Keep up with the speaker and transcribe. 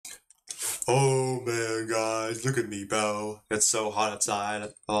Oh man, guys, look at me, bro. It's so hot outside,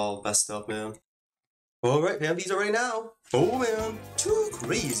 all messed up, man. Alright, man, these are right now. Oh man, too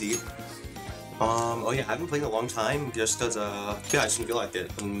crazy. Oh yeah, I haven't played in a long time just cause, yeah, I just didn't feel like it.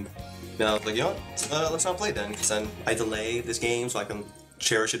 And now, like, you know what, let's not play then, cause then I delay this game so I can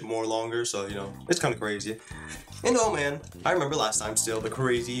cherish it more longer, so, you know, it's kind of crazy. And oh man, I remember last time still, the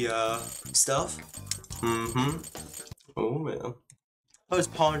crazy, stuff. Oh man. I was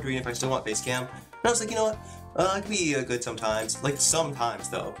pondering if I still want face cam, and I was like, you know what, it could be good sometimes. Like, sometimes,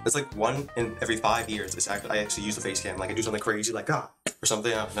 though. It's like one in every 5 years I actually use the face cam. Like, I do something crazy, like, or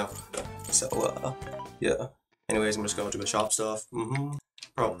something, I don't know. So, yeah. Anyways, I'm just going to the shop stuff.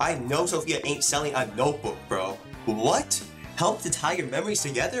 Bro, I know Sophia ain't selling a notebook, bro. What? Help to tie your memories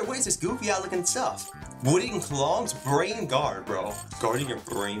together? What is this goofy out looking stuff? Wooden Klong's brain guard, bro. Guarding your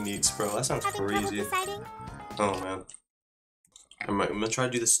brain needs, bro. That sounds crazy. Oh, man. I'm gonna try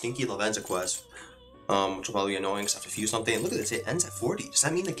to do the Stinky Lavenza quest, which will probably be annoying because I have to fuse something. And look at this, it ends at 40. Does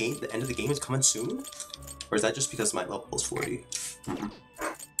that mean the end of the game is coming soon? Or is that just because my level is 40?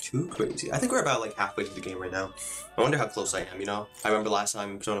 Too crazy. I think we're about like halfway through the game right now. I wonder how close I am, you know? I remember last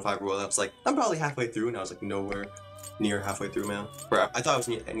time Persona 5 Royal, I was like, I'm probably halfway through, and I was like nowhere near halfway through, man. I thought I was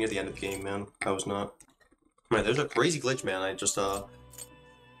near the end of the game, man. I was not. Man, there's a crazy glitch, man.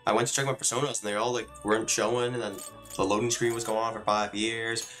 I went to check my Personas, and they all like weren't showing, and then the loading screen was going on for 5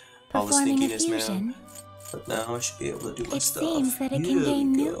 years. All the stinkiness, man. But now I should be able to do my stuff. It seems that it can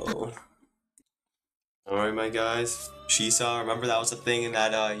gain new. Alright, my guys. Shisa, remember that was a thing in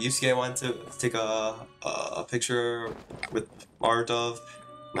that Yusuke wanted to take a picture with art of.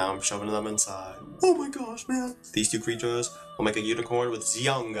 Now I'm shoving them inside. Oh my gosh, man. These two creatures will make a unicorn with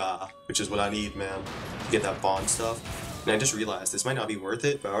Zyanga, which is what I need, man, to get that bond stuff. And I just realized this might not be worth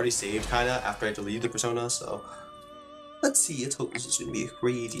it, but I already saved kinda after I deleted the Persona, so let's see. Let's hope this is gonna be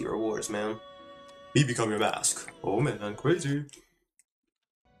crazy rewards, man. Me become your mask. Oh man, crazy.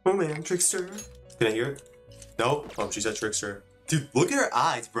 Oh man, trickster. Can I hear it? No? Oh, she said trickster. Dude, look at her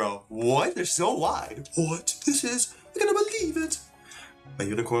eyes, bro. What? They're so wide. What? This is? I cannot believe it. A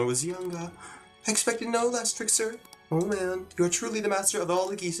unicorn was younger. I expected no less, trickster. Oh man, you are truly the master of all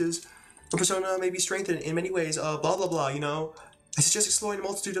the geeses. The Persona may be strengthened in many ways, blah blah blah, you know? I suggest exploring a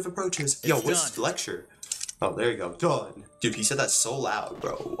multitude of approaches. Yo, what's this lecture? Oh, there you go. Done. Dude, he said that so loud,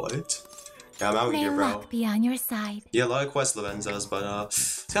 bro. What? Yeah, I'm out here, bro. Be on your side. Yeah, a lot of quest Lavenzas, but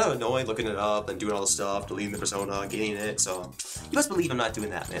it's kind of annoying looking it up and doing all the stuff, deleting the Persona, getting it, so you must believe I'm not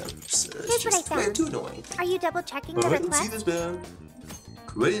doing that, man. It's just way too annoying. Are you double checking the Alright, request? let's see this, man.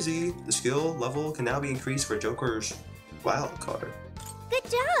 Crazy. The skill level can now be increased for Joker's wild card. Good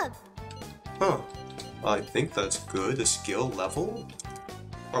job. Huh. I think that's good. The skill level?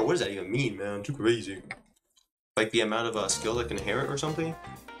 Or what does that even mean, man? Too crazy. Like the amount of skill that can inherit or something?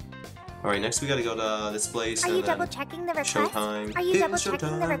 Alright, next we gotta go to this place. Are you double checking the request? Showtime. Are you double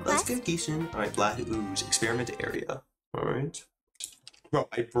checking the request? Let's get decent. Alright, Black Ooze. Experiment area. Alright. Bro,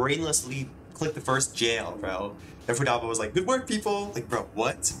 I brainlessly clicked the first jail, bro. And Fudaba was like, good work, people! Like, bro,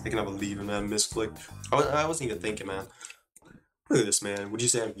 what? I cannot believe it, man. Misclicked. I wasn't even thinking, man. Look at this, man. Would you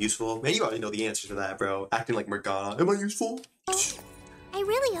say I'm useful? Man, you already know the answer to that, bro. Acting like Morgana. Am I useful? I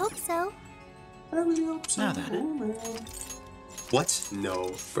really hope so. I really hope so. Now then. Oh, man. What?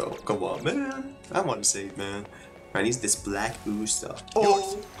 No, bro. Come on, man. I want to save, man. I need this black ooze stuff.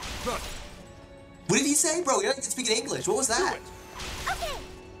 Oh! What did he say, bro? You're not even speaking English. What was that? Okay.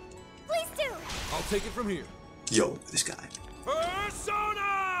 Please do. I'll take it from here. Yo, this guy.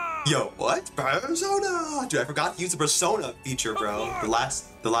 Persona! Yo, what? Persona! Dude, I forgot to use the Persona feature, bro. The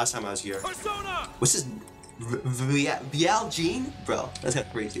last time I was here. Persona! What's this? Bialgene? Bro, that's kind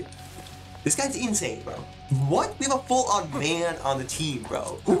of crazy. This guy's insane, bro. What? We have a full-on man on the team,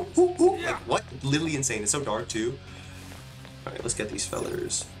 bro. Like, what? Literally insane. It's so dark, too. Alright, let's get these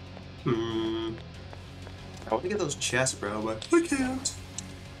fellers. I want to get those chests, bro, but I can't.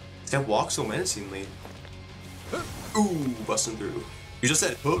 This guy walks so menacingly. Ooh, busting through. You just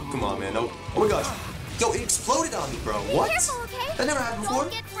said hook? Come on, man. No. Oh my gosh. Yo, it exploded on me, bro. What? Be careful, okay? That never happened before.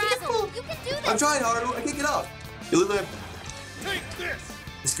 Don't get frazzled. You can do this. I'm trying hard. I can't get up. You literally have... Take this!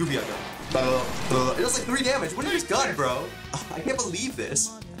 It's Scooby out there. It does like 3 damage. What is this gun, bro? I can't believe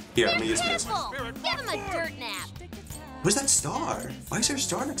this. Here, I'm gonna use this. Careful. Give him a dirt nap. Where's that star? Why is there a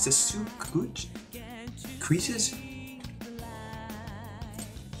star next to Sukuchi? Creases?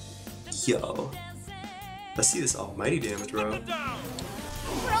 Yo. Let's see this almighty damage, bro.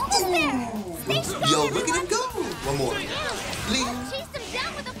 We're almost there. Stay strong, Yo, look at him go! One more. everyone. Chase them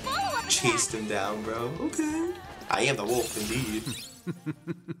down with a follow-up attack. Chased him down, bro. Okay. I am the wolf, indeed.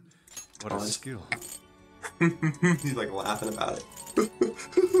 What a skill. He's like laughing about it.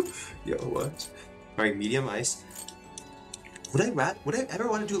 Yo, what? Alright, medium ice. Would I ever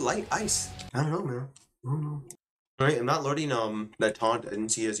want to do light ice? I don't know, man. I don't know. Alright, I'm not learning that taunt. I didn't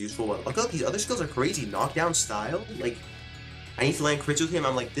see it as useful. But look at these other skills are crazy. Knockdown style. Like, I need to land crits with him.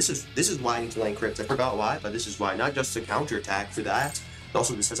 I'm like, this is why I need to land crits. I forgot why, but this is why. Not just to counter attack for that. But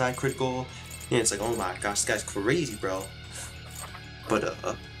also this has critical. And it's like, oh my gosh, this guy's crazy, bro. But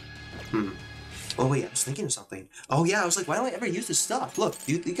oh wait, I was thinking of something. Oh yeah, I was like, why don't I ever use this stuff? Look,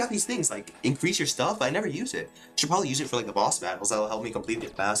 you got these things like increase your stuff, but I never use it. Should probably use it for like the boss battles. That'll help me complete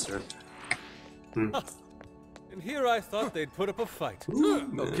it faster. And here I thought they'd put up a fight. Ooh,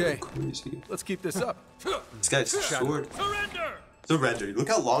 man, Okay, crazy. let's keep this up. This guy's sword. Surrender! Surrender. Look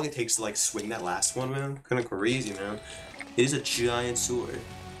how long it takes to like swing that last one, man. Kind of crazy, man. It is a giant sword.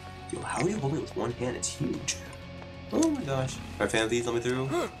 Yo, how are you holding it with one hand? It's huge. Oh my gosh. Alright, fan thieves, let me through.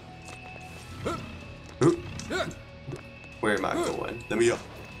 Where am I going? Let me go.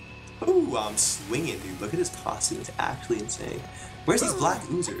 Ooh, I'm swinging, dude. Look at his costume. It's actually insane. Where's these black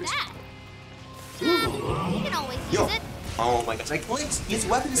oozers? You can always Yo. use it. Oh my gosh. I can't. His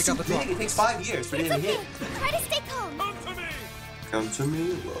weapon is too big. It takes 5 years for it It's to okay. hit. Try to stay calm. Come to me! Come to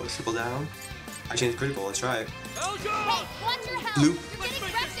me. Whoa, triple down. I changed critical. Let's try it. I'll go! Hey, watch your health. Blue. You're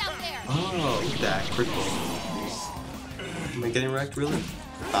getting wrecked out there. Oh, look at that critical. Am I getting wrecked, really?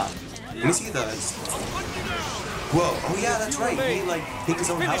 Ah. Let me see the. Whoa. Oh yeah, that's right. He like take his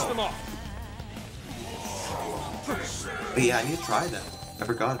own Finish them health. off! But yeah, I need to try that. I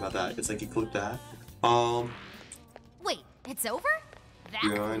forgot about that. It's like he clicked that. Wait, it's over? That's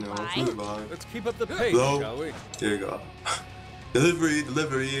Yeah, I know. why. Goodbye. Let's keep up the pace, Hello? shall we? There you go.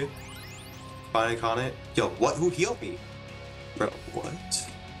 Delivery. Finally caught it. Yo, what? Who healed me? Bro, what?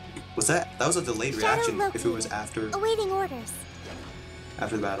 Was that? That was a delayed reaction. If it was after Awaiting orders.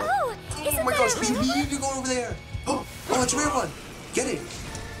 the battle. Oh, Oh my gosh, you're going over there. Oh, it's a rare one. Get it.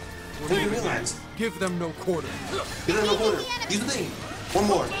 I didn't even realize. Give them no quarter. Get it in the corner. Use the thing. One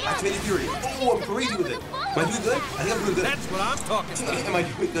more. Activated Fury. Oh, I'm crazy with it. Am I doing good? I think I'm doing good. That's what I'm talking about. Am I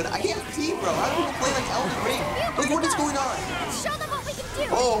doing good? I can't see, bro. I don't even play like Elden Ring. Like, what is going on? Show them what we can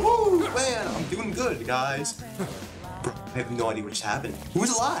do. Oh, woo, man. I'm doing good, guys. Bro, I have no idea what just happened. Who's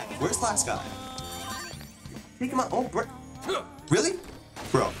alive? Where's the last guy? Take him out. Oh, bro. Really?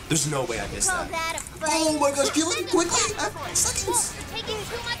 Bro, there's no way I missed Call that. that a fight. Oh my gosh, kill him quickly! You're Seconds! taking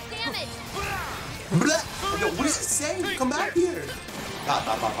too much damage. Blah. Yo, what does it say? Come back here!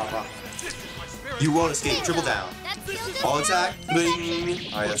 Pop. You won't escape. Triple down. That's still just All attack. protection.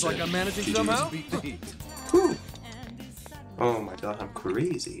 Bling. Alright, that's Looks like it. I'm managing GG's. somehow. Beat the heat. Whew. Oh my god, I'm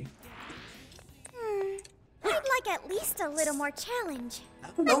crazy. I'd like at least a little more challenge. I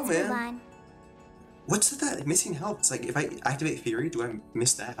don't know, Let's move man. on. What's that missing health? It's like if I activate Fury, do I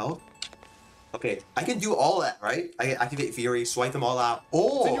miss that health? Okay, I can do all that, right? I can activate Fury, swipe them all out,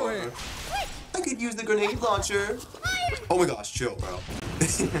 in your or hand. I could use the grenade launcher. Oh my gosh, chill, bro.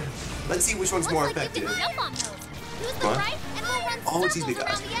 Let's see which one's Looks more like effective. you can jump on those. Use the What? right, and we'll run Oh, it's these big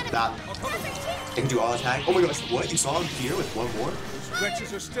circles guys. around the enemy. That I can do all attack. Oh my gosh, what? You saw him here with one more?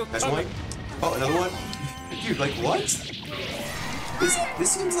 Stretches are still That's coming. one. Oh, another one. Dude, like what?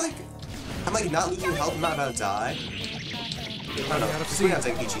 This seems like I'm like not losing health. I'm not about to die. I don't know. This may have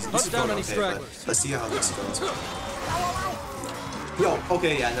to This is Hunt down going any okay, but stragglers. let's see how this goes. Yo,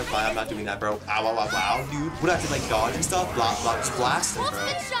 okay, yeah, never mind. I'm not doing that, bro. Ow, dude. Would I have to like dodge and stuff? Just blast him, bro.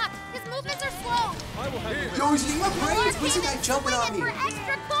 Wolfman shot. His movements are slow. I will have you. Yo, he's eating my brains. Where's the guy jumping on For me?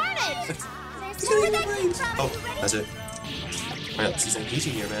 extra carnage. He's gonna eat my brains. Oh, that's it. Alright, let's see some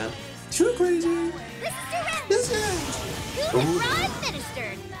teaching here, man. Too crazy. This is This is. Goof Ooh.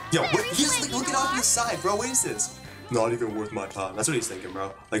 administered. Yo, Very he's like sweet, looking you off are. the side, bro. What is this? Not even worth my time. That's what he's thinking,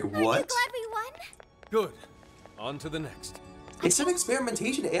 bro. Like, what? Glad we won? Good. On to the next. It's an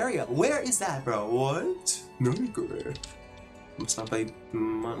experimentation area. Where is that, bro? What? No good. Must not be.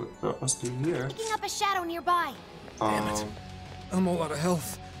 Must be here. Picking up a shadow nearby. I'm all out of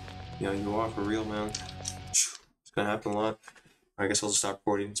health. Yeah, you are for real, man. It's gonna happen a lot. I guess I'll just stop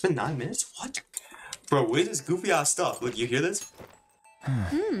recording. It's been 9 minutes. What? Bro, where's this goofy ass stuff? Look, you hear this?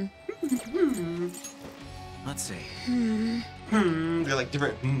 Let's see. They're like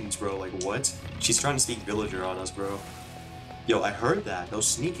different bro. Like what? She's trying to speak villager on us, bro. Yo, I heard that. Those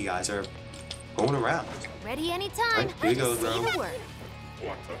sneaky guys are going around. Ready anytime. Alright, here you go, Say bro. the word.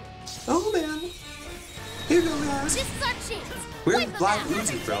 Oh man. Here you go, guys. This is our chance. Where's Wipe 'em Black out.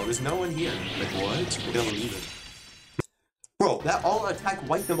 Uzi, bro? There's no one here. Like what? I can't believe it. Bro, that all attack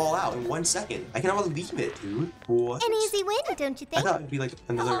wiped them all out in 1 second. I cannot believe it, dude. What? An easy win, don't you I think? thought it'd be like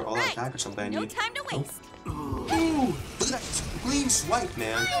another all Alright. attack or something. I No need. time to waste. Ooh, look at that clean swipe,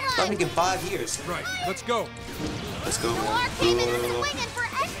 man. That taking 5 years. Right, let's go. Let's go, Noir man. came in swinging for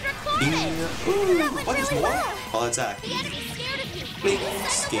extra carnage. What is more? All attack. The enemy's scared of you. Maybe Send the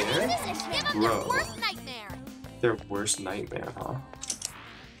scared? witnesses and give them Bro. their worst nightmare. Their worst nightmare, huh?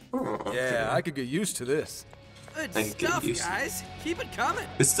 Oh, Yeah, I could get used to this. Good I can get stuff, used- guys. Keep it coming.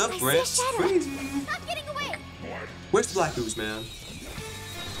 Good stuff, I see a Brent. shadow. Crazy. Stop getting away. Where's the Black Ooze, man?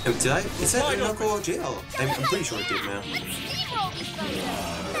 Did I? It said Knuckle jail. I'm pretty sure it did, man. Let's steamroll these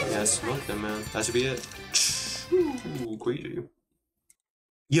guys. Yeah, smoke them, man. That should be it. Ooh, crazy.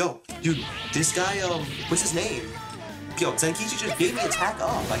 Yo, dude, this guy, what's his name? Yo, Zenkichi just gave me attack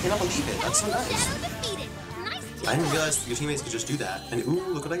up. I cannot believe it. That's so nice. Shadow defeated. Nice I teamwork. didn't realize your teammates could just do that. And ooh,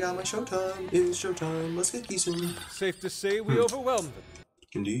 look what I got on my showtime. It's showtime. Let's get decent. Safe to say we overwhelmed them.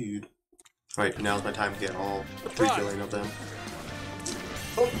 Indeed. Alright, now's my time to get all Surprise. 3 billion of them.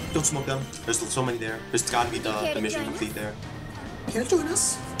 Oh, don't smoke them. There's so many there. There's gotta be Care the to mission join complete there. Here to join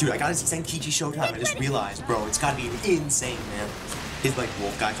us? Dude, I gotta see Zenkichi Showtime. I just realized, bro, it's gotta be insane, man. His like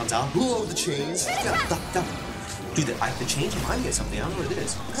wolf guy comes out. Whoa, the chains. Yeah, duck. Dude, the chains remind me of something. I don't know what it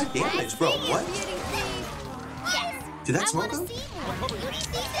is. What that damage, bro? What? Yes. Did that I smoke want him? to see more. Beauty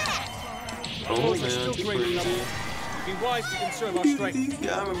see that. Oh We're man, still too great enough. crazy. Be wise to conserve our strength.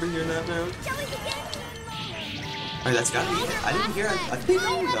 Yeah, I remember hearing that, man. Shall we begin? Alright, that's gotta be it. I didn't hear a thing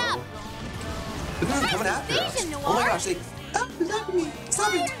though. Look at them coming after us. Invasion, Oh my Noir. gosh, it's happening me.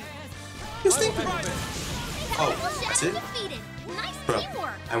 Stop it. You're stinking. Oh, that's Shadow it? defeated. Nice Bro,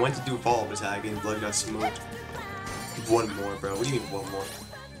 teamwork. I went to do a follow-up attack and blood got smoked. One more, bro. What do you mean one more?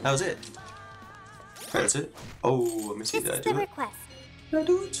 That was it. Alright, that's it. Oh, let me see. This Did I is the do it? request. Did I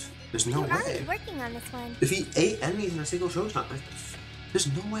do it? There's no We're already way. working on this one. Defeat 8 enemies in a single showtime. There's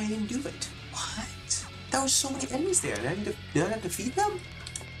no way I didn't do it. What? There was so many enemies there. Did I have to defeat them?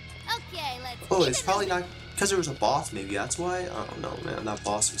 Okay, let's Oh, keep it's it probably moving. not because there was a boss. Maybe that's why. I don't know, man. That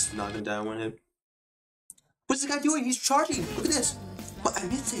boss was not gonna die in one hit. What's this guy doing? He's charging. Look at this. But I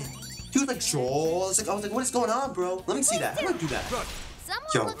missed it. He was like, sure. I was like, what is going on, bro? Let me see that. How do I do that? Someone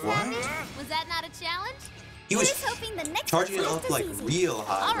Yo, looks what? happy. Was that not a challenge? He was Here's hoping the next charging it one's up as like easy. real All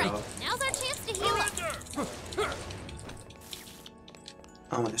high, right, bro. now's our chance to heal up.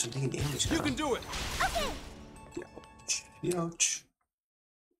 Oh my gosh, I'm taking damage now. You can do it. Ouch.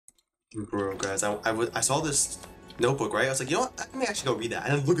 Bro, guys, I saw this notebook, right? I was like, you know what? Let me actually go read that.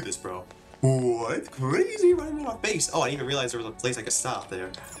 And then look at this, bro. What? Crazy right in my face. Oh, I didn't even realize there was a place I could stop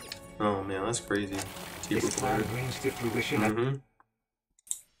there. Oh man, that's crazy. This plan brings to fruition a Mm-hmm.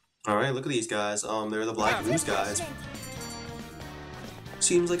 Alright, look at these guys. They're the Black Ooze guys.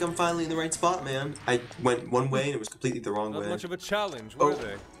 Seems like I'm finally in the right spot, man. I went one way and it was completely the wrong Not way. much of a challenge, were Oh.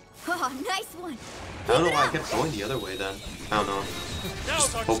 they? Oh, nice one. I don't know why I kept going the other way then. I don't know.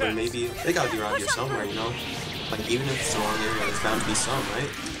 Now's our Hoping chance. maybe they gotta be around here somewhere, you know? Like even if it's the wrong area, there's bound to be some, right?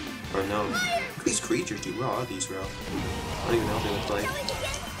 Or no? Look at these creatures, dude. Where are these, bro? I don't even know what they look like.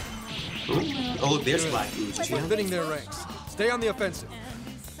 Ooh. Oh, look, there's Black Ooze. You see him? Thinning their ranks. Stay on the offensive.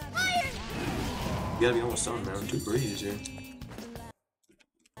 You gotta be almost done, man. Too breezes here.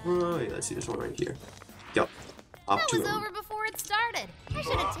 Oh, yeah, let's see. There's one right here. Yup. Up That to was him. over before it started. I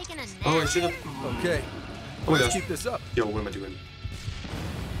should have taken a nap. Oh, I should have. Okay, Oh my let's gosh. keep this up. Yo, what am I doing?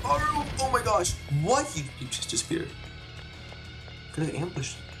 Oh my gosh. What? He just disappeared. Could have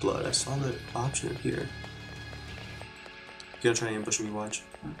ambushed blood. I saw the option up here. You gonna try and ambush me, watch.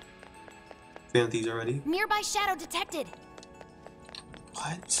 Fan thieves already? Nearby shadow detected.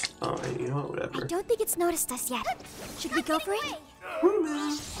 What? Alright, you know what? I Whatever. don't think it's noticed us yet. Should we go for it? Oh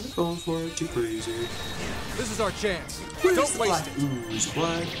man, I'm going for it. Too crazy. This is our chance. Where's Don't the waste Black it. Ooze?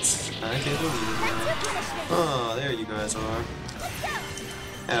 What? I can't believe it. Oh, there you guys are.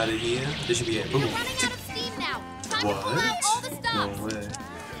 Out of here. This should be it. Boom. You're running out of steam now. Time to pull out all the What? stops. No way.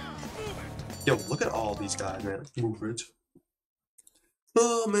 Yo, look at all these guys, man. Move it.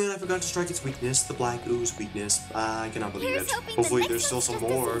 Oh man, I forgot to strike its weakness, the Black Ooze weakness. I cannot believe Here's it. hoping the Hopefully next there's still one's some just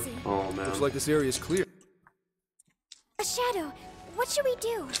as more. easy. Oh man. Looks like this area is clear. A shadow. What should we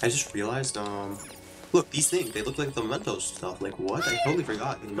do? I just realized, look, these things, they look like the Mentos stuff. Like what? I totally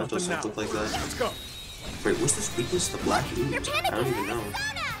forgot the Mentos stuff looked like that. Let's go. Wait, what's this weakness? The Black Ooze? I don't even know.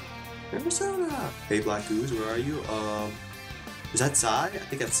 Arizona! Hey Black Ooze, where are you? Is that Psy? I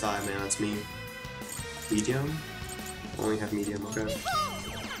think that's Psy, man. That's me. Medium? Only have medium, okay.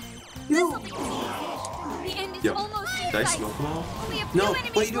 No! The end is Yo, almost in did I sight. smoke them all? Only a few No!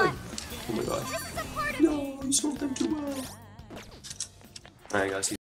 enemies What are you doing? left. Oh my gosh. This is a part of No, you smoked them too well. Alright, guys.